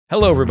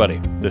Hello everybody,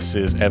 this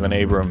is Evan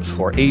Abrams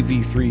for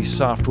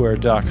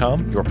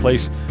av3software.com, your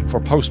place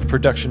for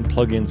post-production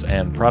plugins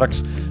and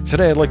products.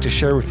 Today I'd like to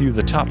share with you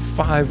the top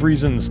 5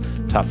 reasons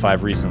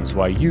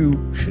why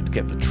you should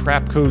get the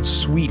Trapcode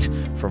Suite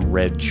from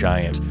Red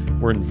Giant.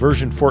 We're in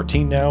version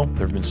 14 now.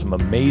 There have been some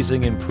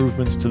amazing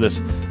improvements to this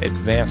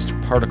advanced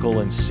particle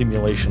and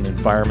simulation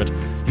environment.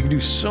 You can do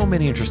so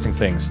many interesting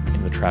things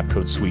in the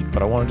Trapcode Suite,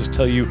 but I want to just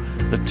tell you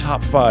the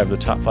top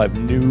 5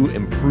 new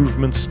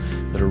improvements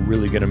that are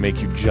really going to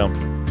make you jump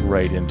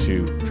right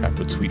into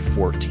Trapcode Suite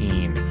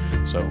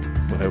 14. So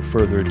without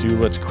further ado,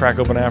 let's crack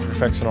open After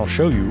Effects and I'll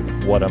show you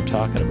what I'm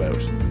talking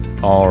about.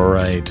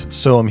 Alright,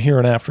 so I'm here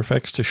in After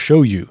Effects to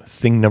show you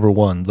thing number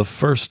 1. The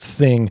first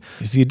thing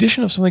is the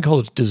addition of something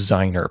called a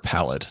designer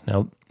palette.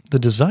 Now, the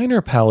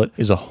designer palette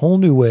is a whole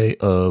new way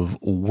of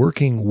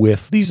working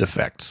with these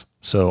effects.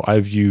 So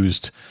I've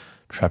used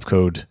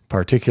Trapcode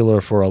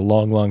Particular for a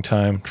long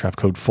time,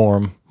 Trapcode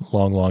Form,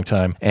 long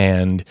time,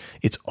 and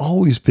it's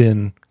always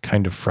been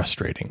kind of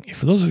frustrating.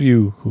 For those of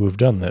you who have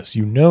done this,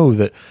 you know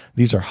that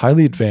these are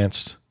highly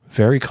advanced,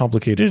 very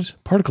complicated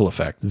particle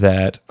effects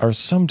that are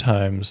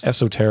sometimes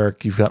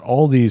esoteric. You've got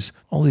all these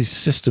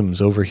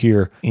systems over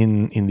here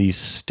in these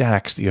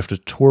stacks that you have to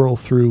twirl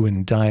through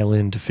and dial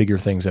in to figure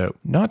things out.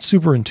 Not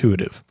super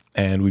intuitive.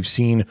 And we've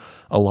seen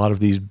a lot of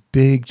these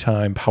big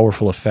time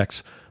powerful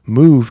effects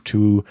move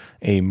to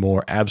a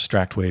more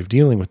abstract way of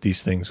dealing with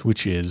these things,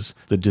 which is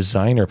the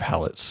designer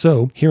palette.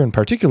 So here in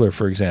particular,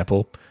 for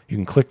example, you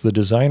can click the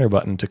designer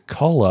button to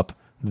call up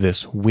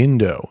this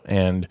window,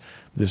 and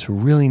this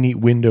really neat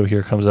window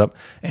here comes up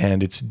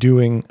and it's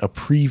doing a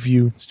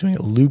preview, it's doing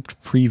a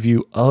looped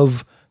preview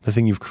of the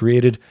thing you've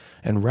created.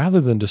 And rather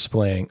than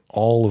displaying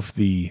all of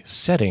the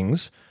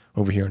settings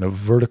over here in a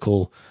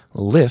vertical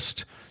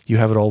list, you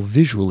have it all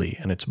visually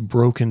and it's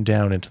broken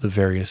down into the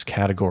various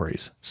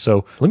categories.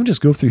 So let me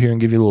just go through here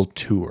and give you a little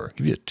tour,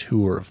 give you a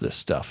tour of this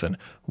stuff and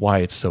why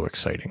it's so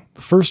exciting.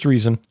 The first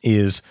reason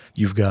is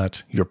you've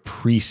got your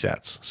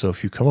presets. So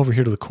if you come over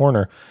here to the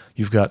corner,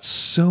 you've got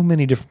so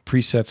many different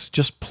presets,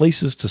 just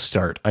places to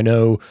start. I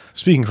know,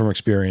 speaking from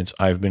experience,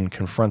 I've been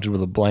confronted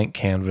with a blank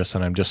canvas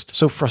and I'm just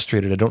so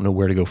frustrated I don't know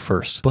where to go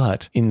first.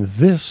 But in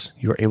this,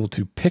 you're able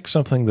to pick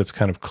something that's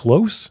kind of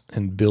close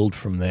and build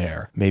from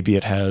there. Maybe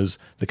it has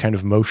the kind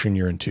of motion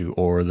you're into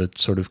or the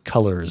sort of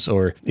colors,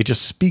 or it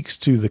just speaks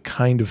to the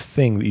kind of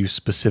thing that you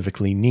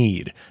specifically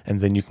need. And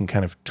then you can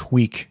kind of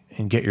tweak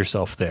and get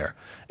yourself there.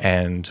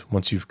 And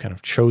once you've kind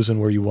of chosen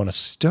where you want to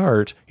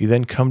start, you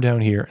then come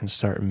down here and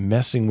start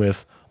messing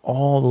with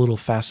all the little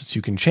facets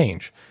you can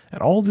change.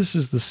 And all this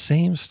is the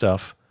same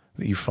stuff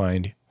that you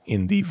find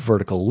in the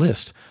vertical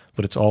list,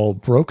 but it's all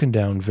broken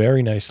down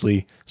very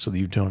nicely so that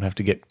you don't have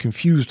to get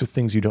confused with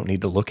things you don't need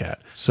to look at.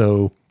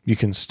 So you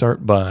can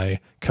start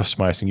by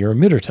customizing your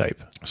emitter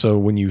type. So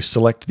when you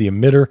select the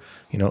emitter,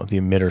 the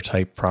emitter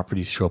type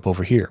properties show up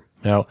over here.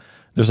 Now,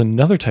 there's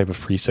another type of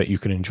preset you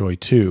can enjoy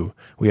too.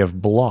 We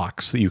have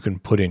blocks that you can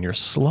put in. You're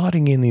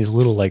slotting in these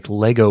little like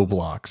Lego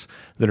blocks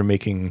that are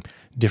making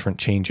different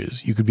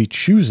changes. You could be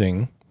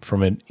choosing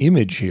from an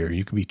image here.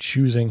 You could be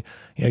choosing,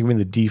 give me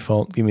the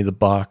default, give me the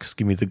box,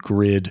 give me the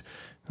grid,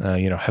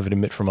 have it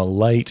emit from a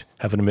light,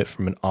 have it emit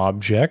from an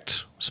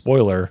object.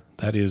 Spoiler,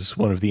 that is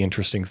one of the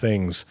interesting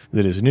things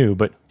that is new,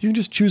 but you can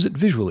just choose it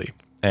visually.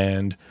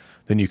 And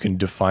then you can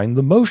define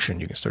the motion.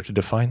 You can start to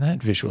define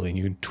that visually and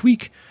you can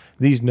tweak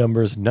these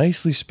numbers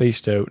nicely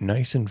spaced out,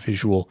 nice and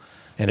visual,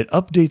 and it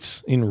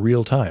updates in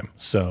real time.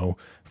 So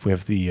if we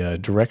have the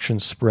direction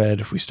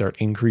spread, if we start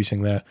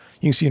increasing that,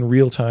 you can see in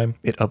real time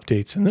it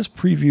updates. And this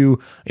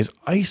preview is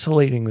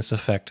isolating this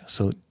effect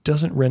so it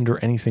doesn't render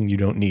anything you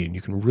don't need. And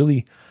you can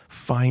really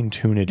fine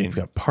tune it. And you've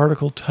got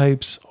particle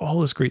types,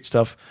 all this great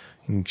stuff.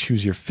 You can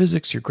choose your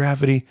physics, your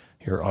gravity,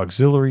 your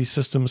auxiliary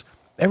systems.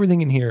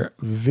 Everything in here,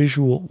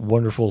 visual,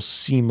 wonderful,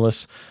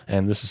 seamless,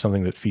 and this is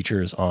something that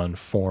features on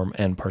Form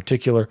and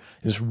Particular.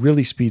 This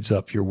really speeds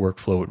up your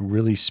workflow. It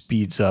really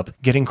speeds up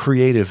getting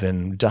creative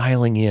and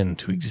dialing in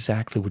to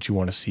exactly what you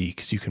want to see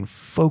because you can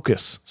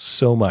focus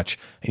so much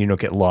and you don't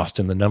get lost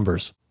in the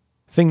numbers.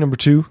 Thing number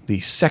 2,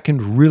 the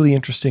second really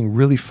interesting,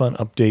 really fun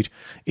update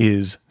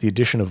is the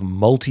addition of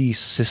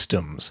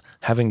multi-systems,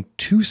 having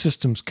 2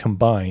 systems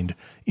combined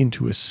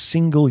into a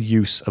single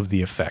use of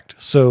the effect.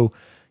 So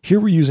here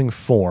we're using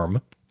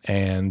Form,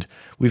 and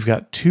we've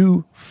got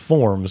 2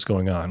 forms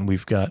going on.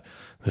 We've got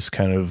this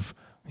kind of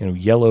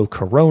yellow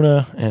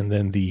corona, and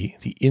then the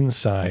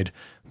inside,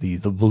 the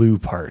blue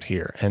part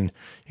here. And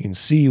you can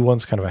see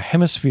one's kind of a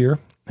hemisphere,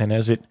 and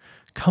as it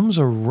comes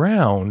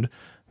around,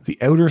 the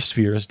outer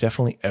sphere is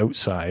definitely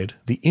outside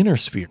the inner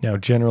sphere. Now,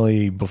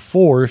 generally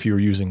before, if you were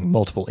using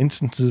multiple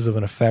instances of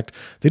an effect,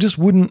 they just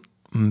wouldn't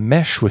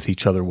mesh with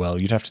each other well.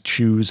 You'd have to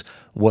choose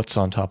what's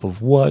on top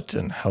of what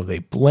and how they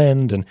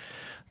blend, and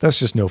that's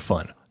just no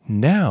fun.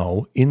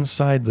 Now,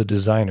 inside the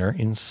designer,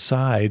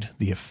 inside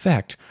the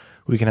effect,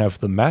 we can have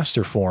the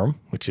master form,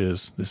 which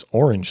is this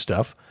orange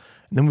stuff.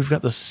 And then we've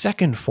got the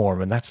second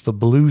form, and that's the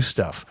blue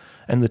stuff.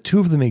 and the two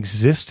of them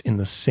exist in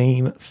the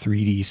same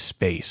 3D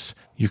space.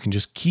 You can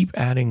just keep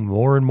adding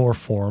more and more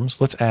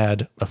forms. Let's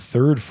add a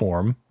third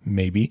form,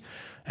 maybe.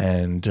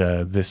 And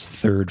this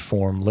third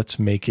form, let's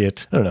make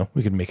it, I don't know,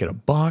 we can make it a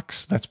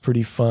box. That's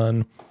pretty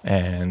fun.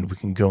 And we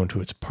can go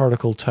into its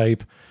particle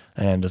type.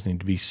 And it doesn't need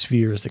to be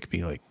spheres. They could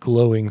be like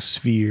glowing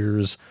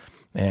spheres.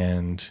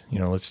 And, you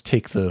know, let's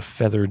take the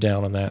feather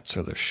down on that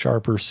so they're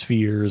sharper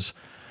spheres.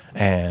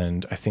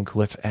 And I think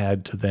let's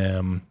add to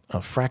them a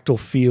fractal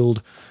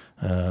field,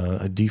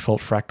 a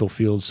default fractal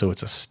field. So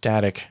it's a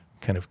static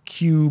kind of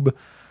cube.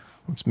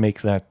 Let's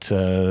make that,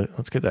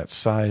 let's get that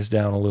size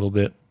down a little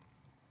bit.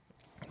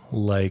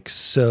 Like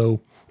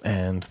so,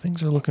 and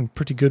things are looking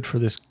pretty good for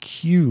this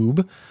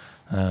cube.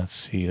 Let's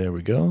see, there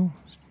we go.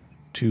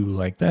 Two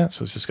like that.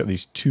 So it's just got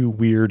these two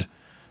weird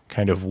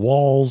kind of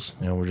walls.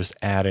 You know, we're just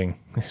adding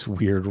these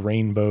weird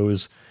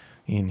rainbows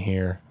in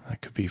here.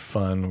 That could be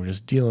fun. We're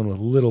just dealing with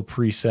little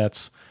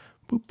presets.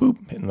 Boop,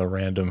 boop, hitting the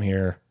random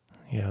here.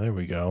 Yeah, there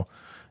we go.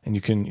 And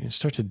you can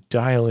start to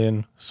dial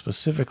in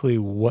specifically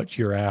what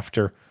you're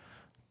after.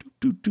 Doot,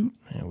 doot, doot.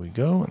 There we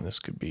go. And this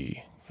could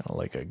be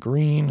like a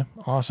green.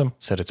 Awesome.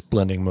 Set its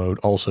blending mode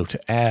also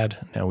to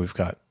add. Now we've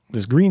got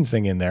this green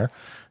thing in there.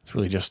 It's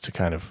really just to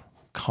kind of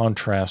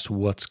contrast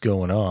what's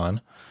going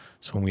on.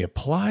 So when we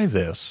apply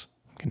this,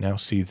 you can now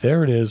see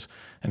there it is.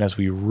 And as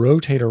we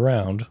rotate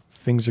around,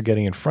 things are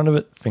getting in front of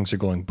it, things are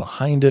going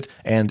behind it,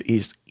 and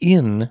is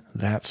in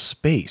that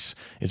space.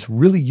 It's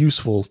really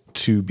useful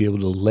to be able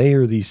to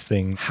layer these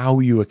things how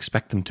you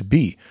expect them to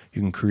be.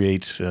 You can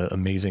create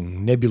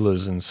amazing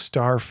nebulas and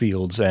star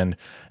fields, and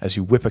as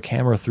you whip a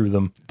camera through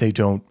them, they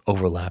don't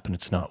overlap and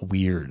it's not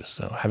weird.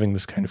 So having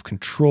this kind of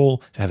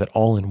control, to have it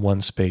all in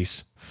one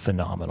space,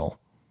 phenomenal.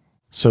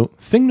 So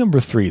thing number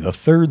 3, the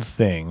third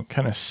thing,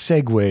 kind of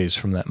segues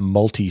from that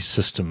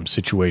multi-system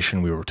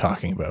situation we were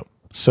talking about.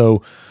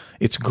 So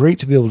it's great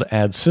to be able to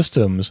add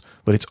systems,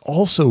 but it's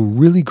also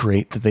really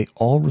great that they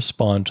all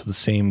respond to the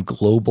same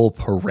global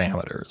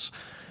parameters.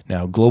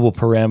 Now, global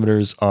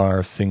parameters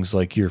are things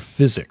like your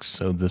physics.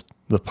 So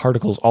the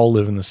particles all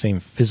live in the same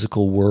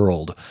physical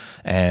world,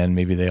 and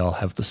maybe they all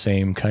have the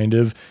same kind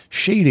of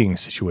shading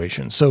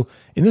situation. So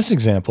in this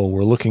example,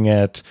 we're looking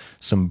at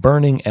some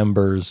burning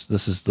embers.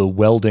 This is the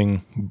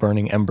welding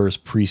burning embers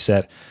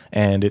preset,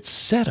 and it's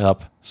set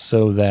up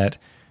so that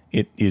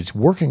it is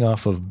working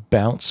off of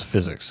bounce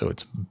physics. So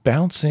it's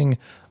bouncing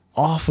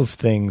off of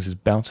things, it's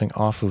bouncing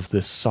off of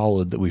this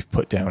solid that we've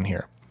put down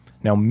here.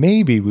 Now,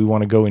 maybe we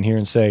want to go in here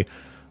and say,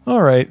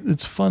 all right,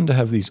 it's fun to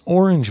have these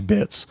orange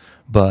bits,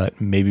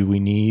 but maybe we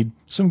need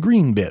some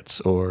green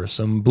bits or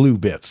some blue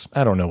bits.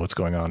 I don't know what's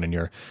going on in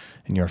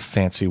your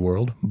fancy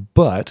world,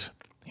 but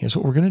here's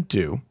what we're going to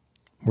do.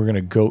 We're going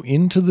to go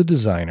into the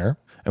designer,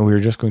 and we're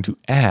just going to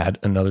add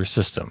another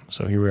system.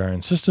 So here we are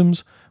in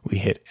systems. We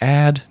hit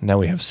add. Now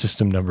we have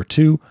system number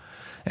 2,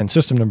 and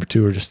system number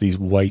 2 are just these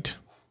white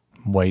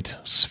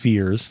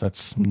spheres.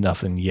 That's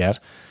nothing yet.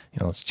 You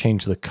know, let's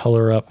change the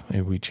color up.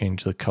 Maybe we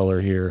change the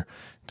color here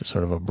to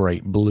sort of a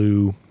bright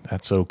blue.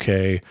 That's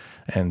okay.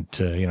 And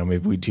you know,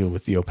 maybe we deal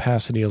with the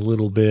opacity a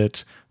little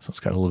bit. So it's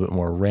got a little bit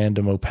more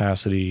random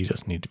opacity. It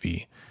doesn't need to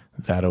be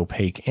that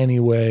opaque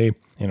anyway.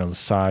 You know, the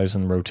size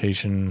and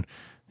rotation,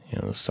 you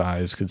know, the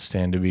size could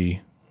stand to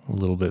be a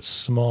little bit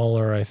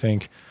smaller, I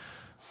think.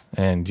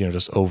 And, you know,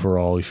 just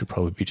overall, you should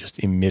probably be just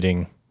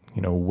emitting,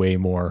 you know, way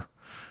more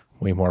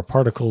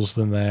particles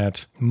than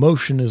that.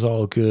 Motion is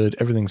all good.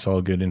 Everything's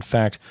all good. In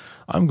fact,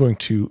 I'm going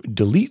to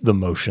delete the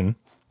motion.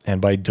 And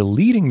by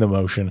deleting the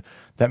motion,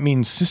 that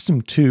means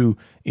system 2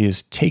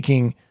 is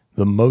taking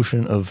the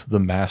motion of the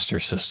master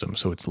system.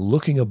 So it's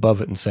looking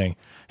above it and saying,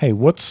 hey,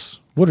 what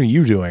are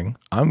you doing?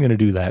 I'm going to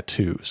do that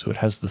too. So it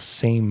has the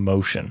same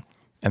motion.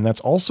 And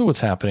that's also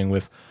what's happening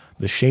with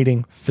the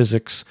shading,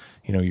 physics,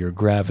 you know, your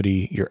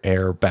gravity, your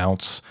air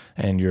bounce,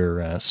 and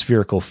your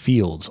spherical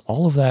fields.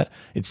 All of that,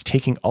 it's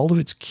taking all of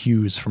its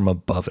cues from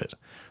above it.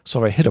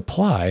 So if I hit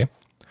apply,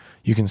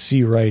 you can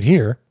see right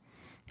here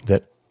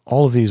that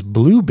all of these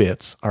blue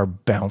bits are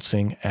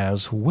bouncing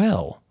as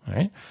well,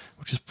 right?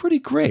 Which is pretty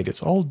great.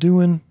 It's all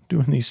doing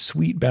these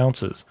sweet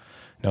bounces.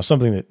 Now,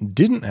 something that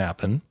didn't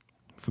happen,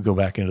 if we go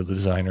back into the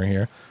designer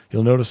here,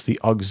 you'll notice the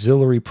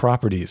auxiliary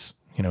properties.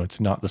 You know, it's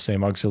not the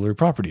same auxiliary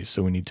properties.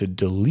 So we need to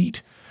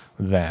delete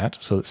that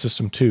so that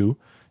system 2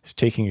 is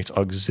taking its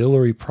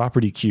auxiliary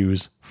property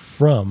cues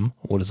from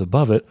what is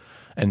above it,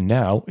 and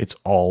now it's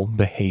all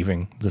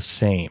behaving the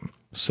same.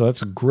 So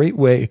that's a great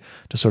way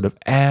to sort of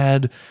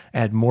add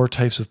more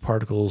types of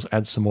particles,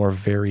 add some more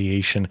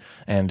variation,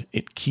 and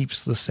it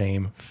keeps the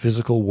same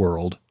physical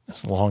world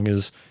as long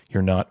as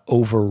you're not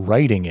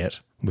overwriting it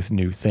with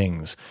new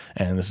things.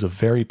 And this is a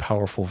very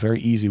powerful,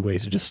 very easy way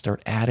to just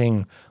start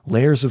adding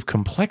layers of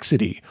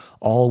complexity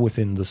all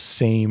within the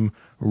same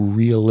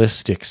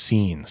realistic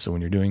scene. So when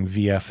you're doing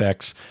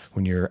VFX,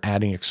 when you're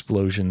adding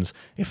explosions,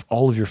 if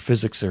all of your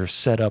physics are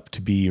set up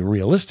to be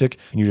realistic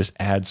and you just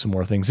add some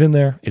more things in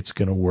there, it's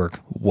going to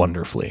work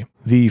wonderfully.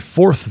 The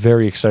fourth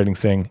very exciting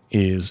thing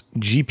is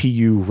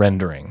GPU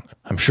rendering.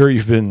 I'm sure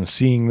you've been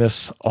seeing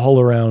this all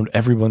around.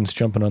 Everyone's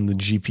jumping on the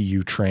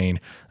GPU train.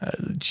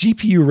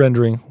 GPU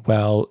rendering,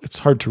 while it's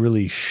hard to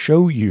really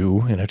show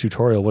you in a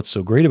tutorial what's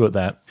so great about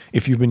that,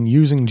 if you've been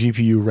using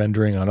GPU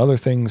rendering on other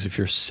things, if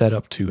you're set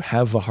up to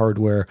have the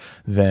hardware,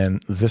 then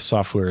this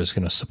software is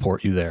going to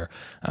support you there.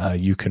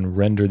 You can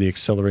render the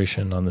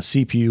acceleration on the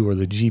CPU or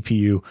the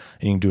GPU,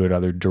 and you can do it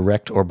either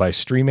direct or by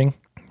streaming.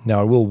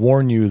 Now, I will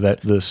warn you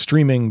that the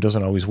streaming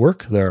doesn't always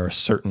work. There are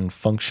certain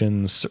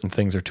functions, certain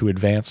things are too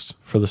advanced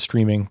for the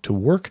streaming to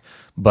work,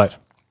 but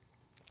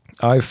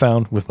I've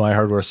found with my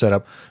hardware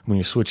setup, when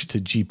you switch it to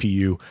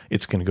GPU,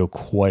 it's going to go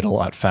quite a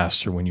lot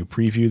faster when you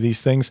preview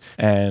these things.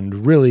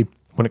 And really,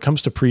 when it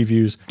comes to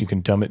previews, you can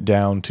dumb it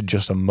down to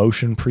just a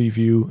motion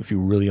preview if you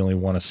really only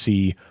want to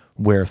see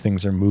where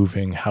things are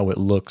moving, how it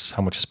looks,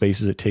 how much space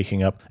is it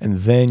taking up, and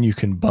then you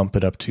can bump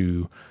it up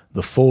to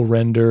the full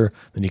render,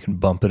 then you can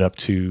bump it up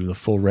to the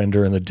full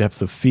render and the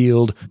depth of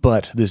field.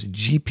 But this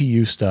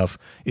GPU stuff,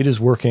 it is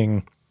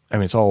working, I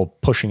mean, it's all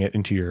pushing it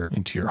into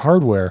your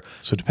hardware.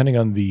 So depending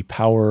on the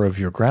power of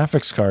your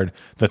graphics card,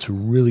 that's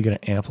really going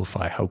to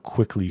amplify how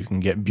quickly you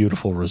can get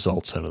beautiful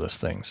results out of this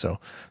thing. So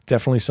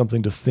definitely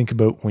something to think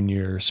about when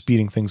you're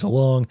speeding things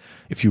along.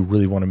 If you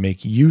really want to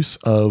make use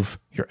of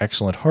your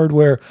excellent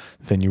hardware,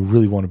 then you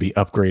really want to be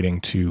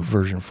upgrading to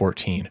version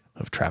 14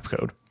 of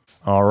Trapcode.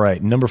 All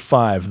right, number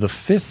 5, the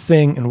fifth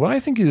thing, and what I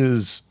think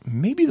is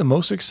maybe the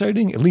most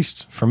exciting, at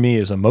least for me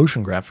as a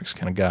motion graphics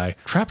kind of guy,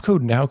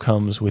 Trapcode now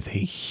comes with a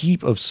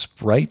heap of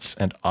sprites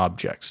and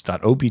objects,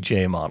 .obj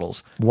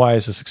models. Why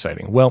is this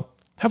exciting? Well,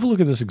 have a look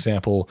at this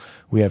example.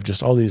 We have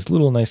just all these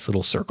nice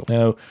little circles.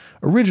 Now,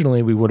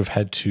 originally we would have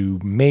had to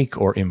make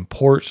or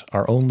import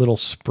our own little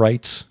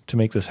sprites to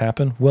make this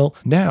happen. Well,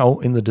 now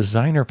in the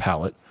designer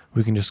palette,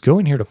 we can just go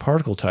in here to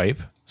particle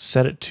type,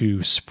 set it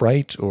to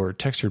sprite or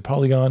textured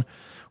polygon.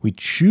 We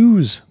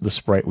choose the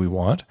sprite we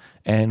want,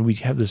 and we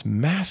have this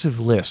massive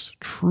list,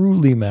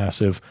 truly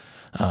massive.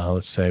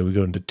 Let's say we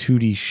go into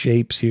 2D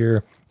shapes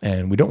here,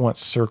 and we don't want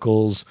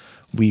circles.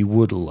 We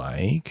would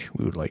like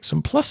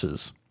some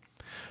pluses.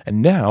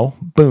 And now,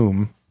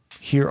 boom,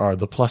 here are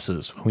the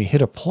pluses. When we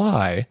hit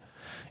apply,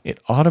 it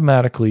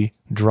automatically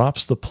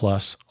drops the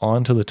plus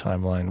onto the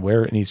timeline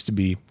where it needs to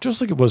be,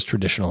 just like it was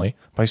traditionally.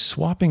 By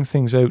swapping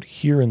things out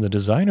here in the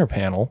designer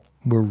panel,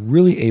 we're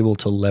really able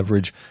to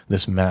leverage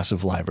this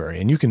massive library.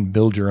 And you can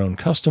build your own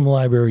custom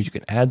library, you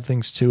can add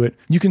things to it.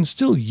 You can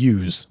still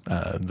use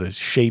the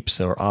shapes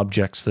or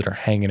objects that are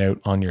hanging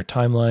out on your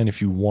timeline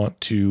if you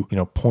want to,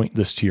 point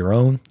this to your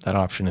own. That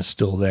option is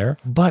still there.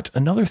 But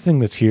another thing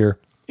that's here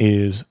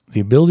is the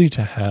ability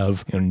to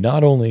have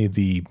not only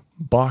the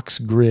box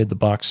grid, the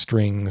box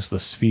strings, the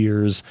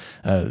spheres.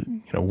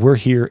 We're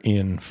here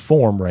in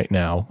form right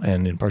now,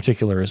 and in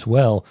particular as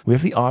well, we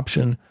have the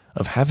option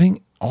of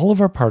having all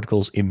of our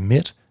particles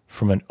emit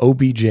from an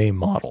OBJ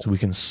model. So we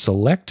can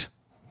select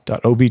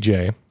 .obj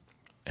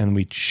and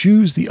we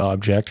choose the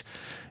object.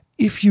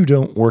 If you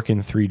don't work in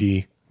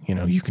 3D,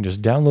 you can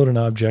just download an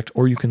object,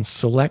 or you can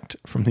select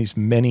from these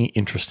many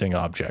interesting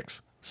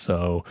objects.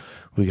 So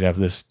we could have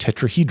this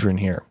tetrahedron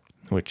here,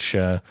 which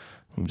let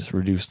me just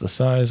reduce the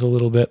size a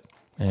little bit,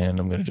 and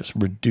I'm going to just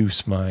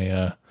reduce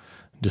my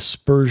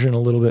dispersion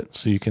a little bit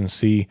so you can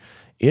see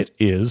it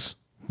is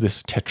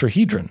this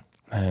tetrahedron.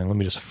 And let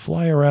me just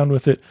fly around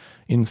with it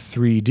in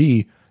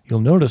 3D. You'll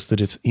notice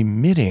that it's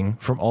emitting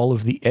from all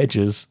of the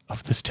edges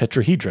of this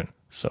tetrahedron.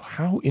 So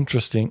how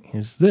interesting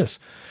is this?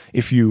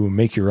 If you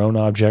make your own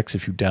objects,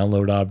 if you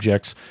download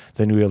objects,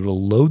 then you'll be able to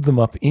load them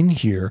up in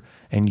here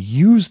and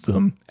use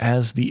them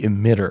as the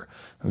emitter.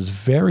 It's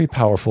very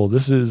powerful.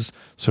 This is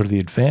sort of the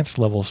advanced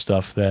level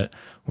stuff that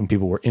when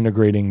people were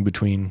integrating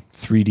between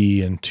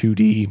 3D and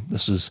 2D,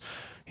 this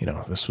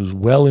was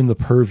well in the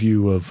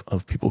purview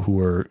of people who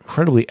were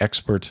incredibly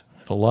expert,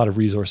 a lot of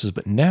resources,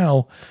 but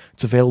now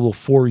it's available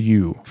for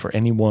you, for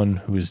anyone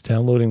who is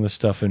downloading this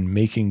stuff and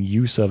making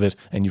use of it,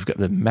 and you've got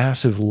the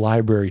massive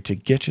library to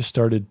get you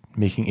started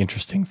making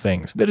interesting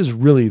things. That is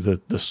really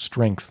the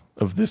strength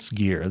of this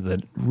gear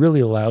that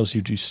really allows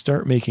you to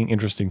start making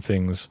interesting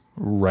things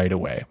right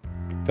away.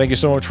 Thank you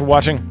so much for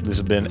watching. This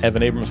has been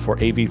Evan Abrams for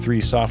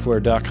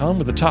AV3Software.com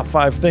with the top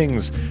 5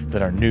 things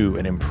that are new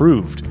and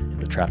improved in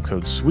the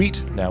Trapcode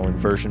Suite, now in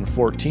version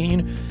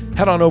 14.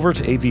 Head on over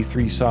to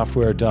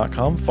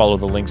AV3Software.com. Follow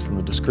the links in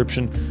the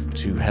description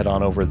to head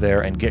on over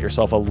there and get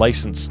yourself a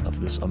license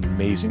of this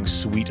amazing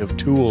suite of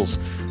tools,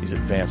 these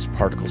advanced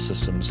particle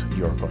systems.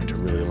 You're going to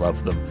really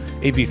love them.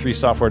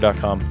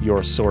 AV3Software.com,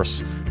 your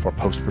source for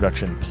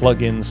post-production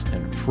plugins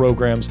and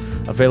programs,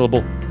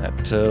 available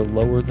at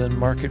lower than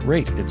market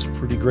rate. It's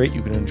pretty great.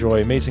 You can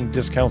enjoy amazing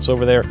discounts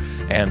over there,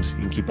 and you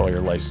can keep all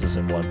your licenses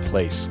in one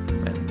place.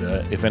 And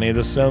if any of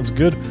this sounds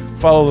good,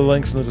 follow the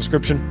links in the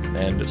description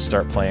and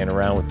start playing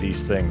around with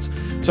these things.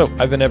 So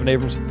I've been Evan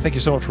Abrams. Thank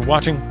you so much for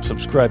watching.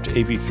 Subscribe to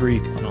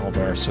AV3 on all of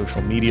our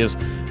social medias,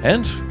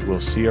 and we'll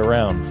see you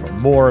around for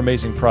more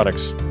amazing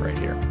products right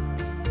here.